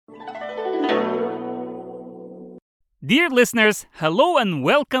Dear listeners, hello and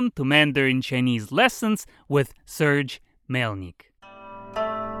welcome to Mandarin Chinese Lessons with Serge Melnik.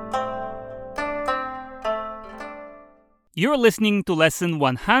 You're listening to lesson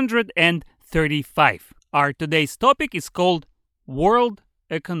 135. Our today's topic is called World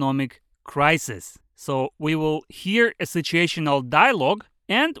Economic Crisis. So we will hear a situational dialogue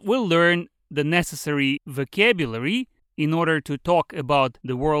and we'll learn the necessary vocabulary in order to talk about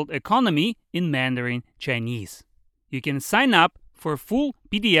the world economy in Mandarin Chinese. You can sign up for full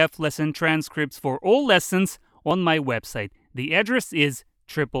PDF lesson transcripts for all lessons on my website. The address is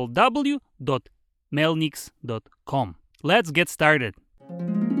www.melnix.com. Let's get started.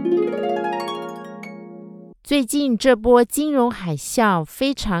 最近这波金融海啸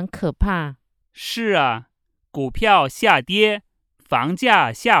非常可怕。是啊，股票下跌，房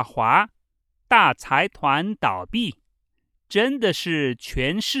价下滑，大财团倒闭，真的是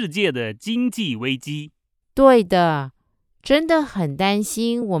全世界的经济危机。对的，真的很担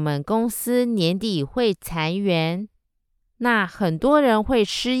心我们公司年底会裁员，那很多人会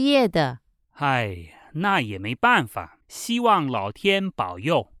失业的。哎，那也没办法，希望老天保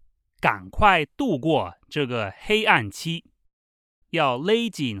佑，赶快度过这个黑暗期，要勒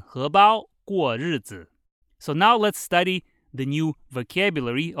紧荷包过日子。So now let's study the new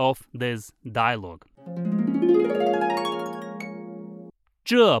vocabulary of this dialogue.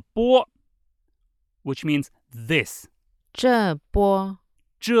 这波 which means this. 这波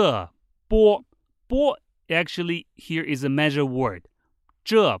波 actually here is a measure word.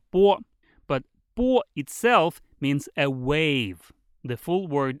 这波 but 波 itself means a wave. The full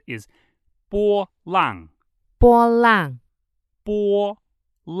word is 波浪波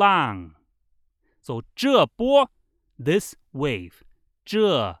浪 So 这波 this wave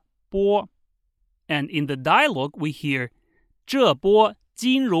这波 and in the dialogue we hear 这波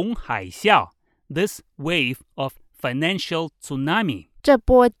金融海啸 this wave of financial tsunami 这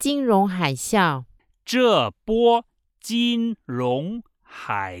波金融海啸这波金融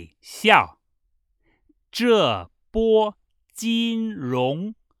海啸这波金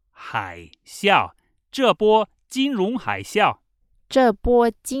融海啸这波金融海啸这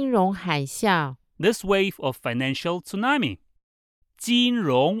波金融海啸 This wave of financial tsunami 金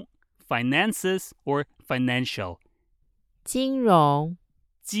融 finances or financial 金融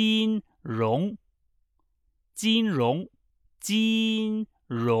金融金融金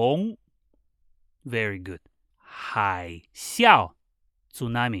融 Very good 海啸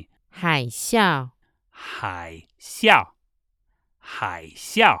tsunami 海啸海啸海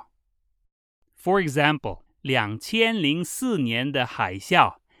啸 For example 2004年的海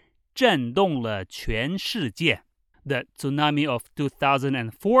啸震动了全世界 The tsunami of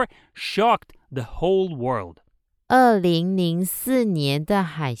 2004 shocked the whole world 2004年的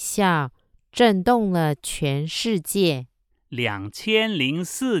海啸震动了全世界。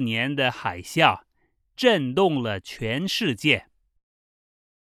2004年的海啸震动了全世界。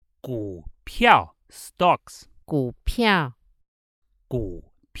股票 stocks 股票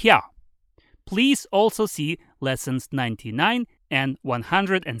Please also see lessons 99 and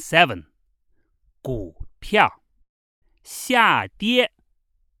 107. 股票下跌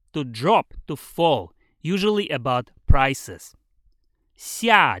to drop, to fall, usually about prices.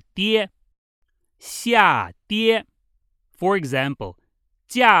 下跌 For example,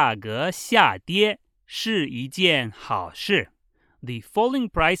 价格下跌是一件好事。The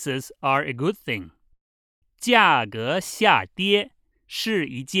falling prices are a good thing. 价格下跌是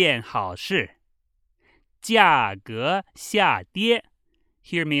一件好事。价格下跌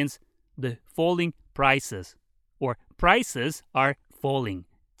here means the falling prices or prices are falling.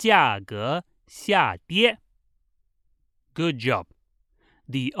 价格下跌。Good job.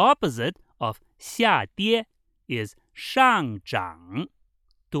 The opposite of 下跌 is 上涨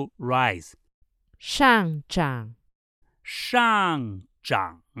to rise. 上涨上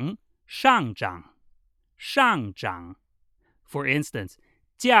涨 For instance,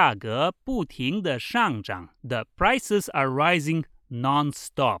 价格不停地上涨 The prices are rising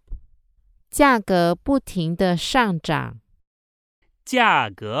non-stop. 价格不停地上涨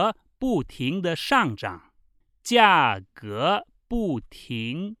价格不停地上涨价格不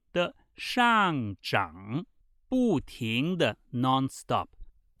停地上涨不停地 non-stop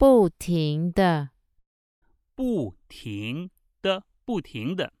不停地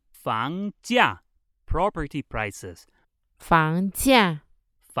房价 property prices 房价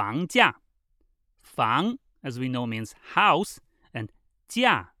房 as we know means house and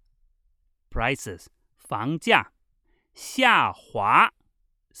价 prices 房价下滑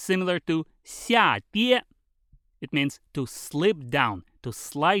similar to 下跌 it means to slip down to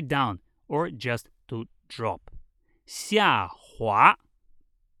slide down or just to drop 下滑，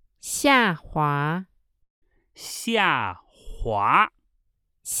下滑，下滑。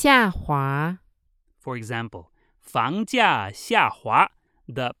下滑。 For example, 房价下滑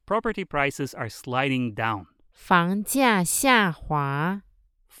The property prices are sliding down. 房价下滑，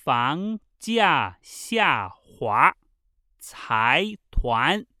房价下滑。财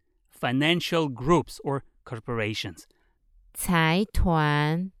团 Financial groups or corporations. 财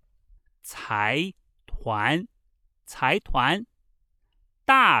团，财团，财团。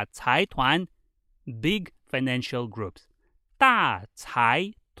大财团 Big financial groups. 大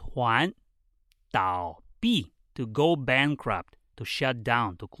财团。倒闭 To go bankrupt, to shut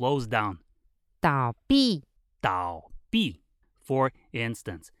down, to close down. 倒闭，倒闭 For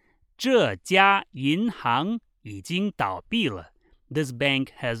instance, 这家银行已经倒闭了. This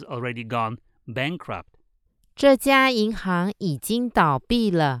bank has already gone bankrupt. 这家银行已经倒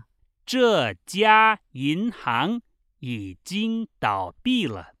闭了。这家银行已经倒闭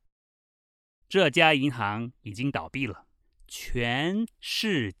了。这家银行已经倒闭了。全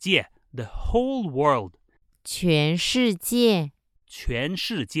世界 The whole world. 全世界，全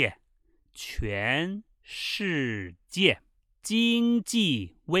世界。全世界。经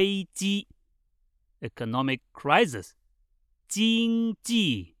济危机 Economic crisis. 经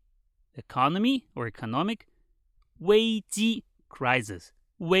济 Economy or economic. 危机 crisis.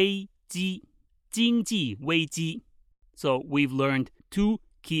 危机。经济危机。So we've learned two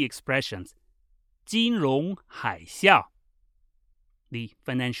key expressions. 金融海啸 The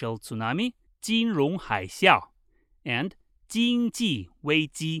financial tsunami. 金融海啸 and 经济危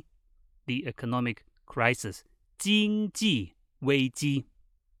机 The economic crisis. 经济危机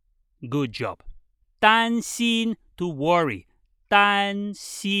Good job. 担心 to worry. 担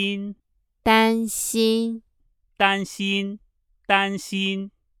心担心，担心担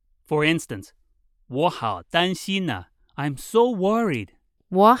心 For instance, 我好担心啊 I'm so worried.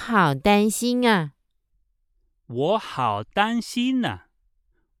 我好担心啊。我好担心啊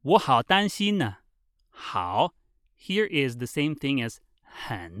我好担心啊好 Here is the same thing as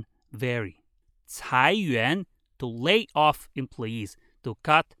很 very. 裁员 to lay off employees, to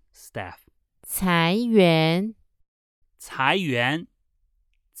cut staff. 裁员，裁员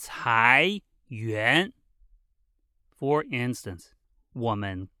裁员 For instance, 我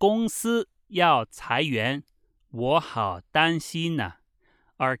们公司要裁员我好担心啊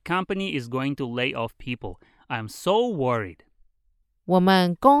Our company is going to lay off people. I'm so worried. 我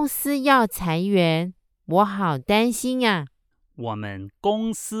们公司要裁员，我好担心啊。我们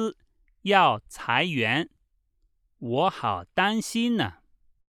公司要裁员我好担心啊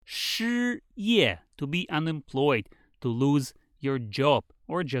失业 to be unemployed, to lose your job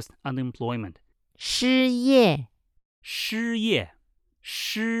or just unemployment. 失业，失业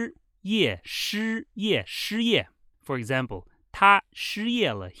失业失业失业 For example, 他失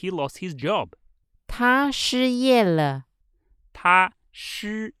业了 He lost his job. 他失业了。他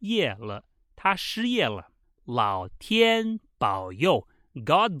失业了他失业了老天保佑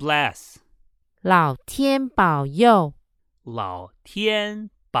God bless. 老天保佑，老天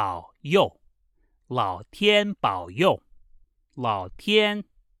保佑老天保佑老天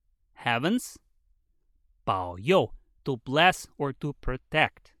heavens 保佑 to bless or to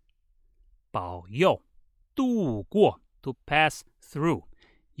protect 保佑度过 to pass through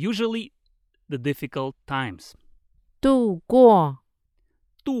usually the difficult times 度过，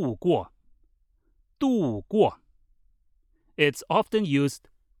度过度过 It's often used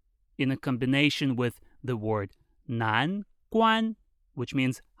in a combination with the word 难关 which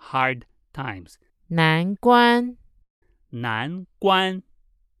means hard times 难关，难关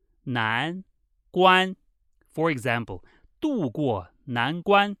难关 For example, 度过难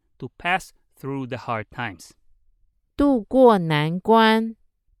关 to pass through the hard times 度过难关，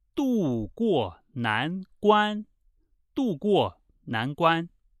度过难关度过难关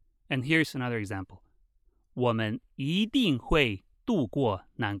And here's another example. 我们一定会度过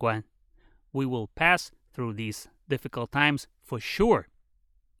难关 We will pass through these difficult times for sure.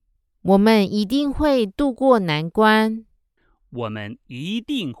 我们一定会度过难关。我们一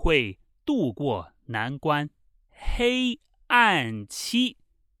定会度过难关黑暗期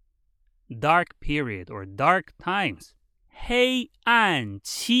Dark period or dark times 黑暗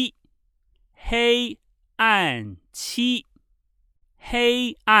期黑暗期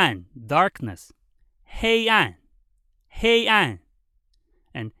黑暗 darkness 黑暗黑暗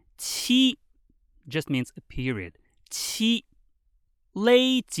and 期 just means a period 期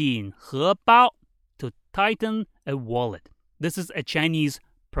勒紧荷包 to tighten a wallet. This is a Chinese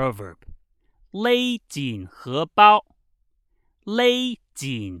proverb. 勒紧荷包勒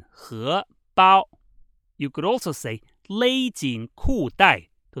紧荷包 You could also say 勒紧裤带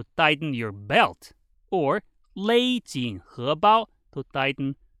to tighten your belt, or 勒紧荷包 to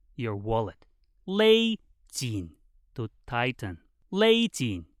tighten your wallet. 勒紧 to tighten. 勒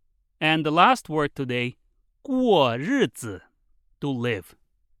紧. And the last word today, 过日子 to live.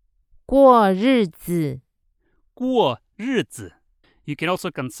 过日子。过日子. You can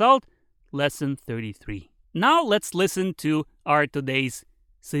also consult lesson 33. Now let's listen to our today's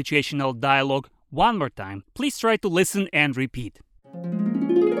situational dialogue one more time. Please try to listen and repeat.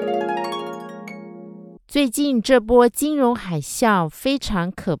 最近这波金融海啸非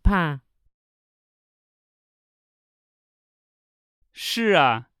常可怕。是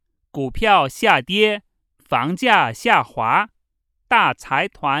啊，股票下跌，房价下滑，大财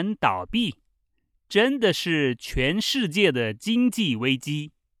团倒闭，真的是全世界的经济危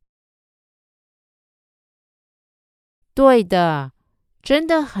机。对的，真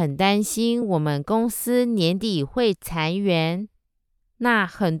的很担心我们公司年底会裁员，那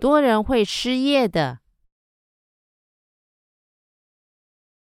很多人会失业的。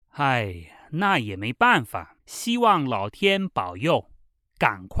唉，那也没办法，希望老天保佑，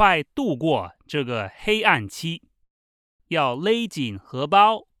赶快度过这个黑暗期，要勒紧荷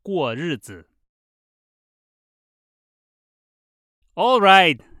包过日子。All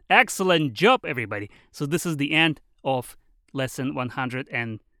right, excellent job, everybody. So this is the end of lesson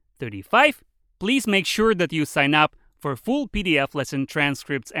 135. Please make sure that you sign up for full PDF lesson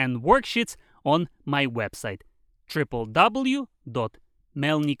transcripts and worksheets on my website,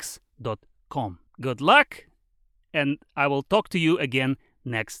 www.melniks.com. Good luck, and I will talk to you again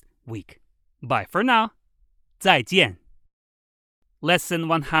next week. Bye for now. 再见. Lesson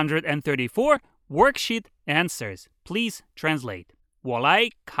 134, Worksheet Answers. Please translate. 我来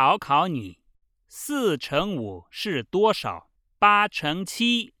考考你，4乘5是多少？8乘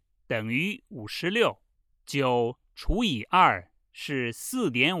7等于56。9除以2是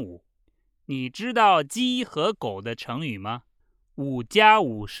4.5。你知道鸡和狗的成语吗？5加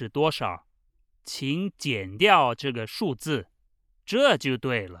5是多少？请减掉这个数字，这就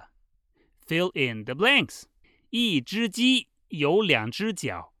对了。Fill in the blanks. 一只鸡有2只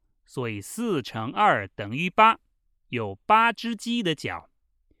脚，所以4乘2等于8，有8只鸡的脚。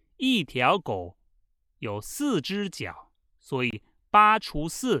一条狗有4只脚，所以8除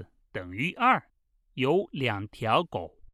4等于2，有2条狗。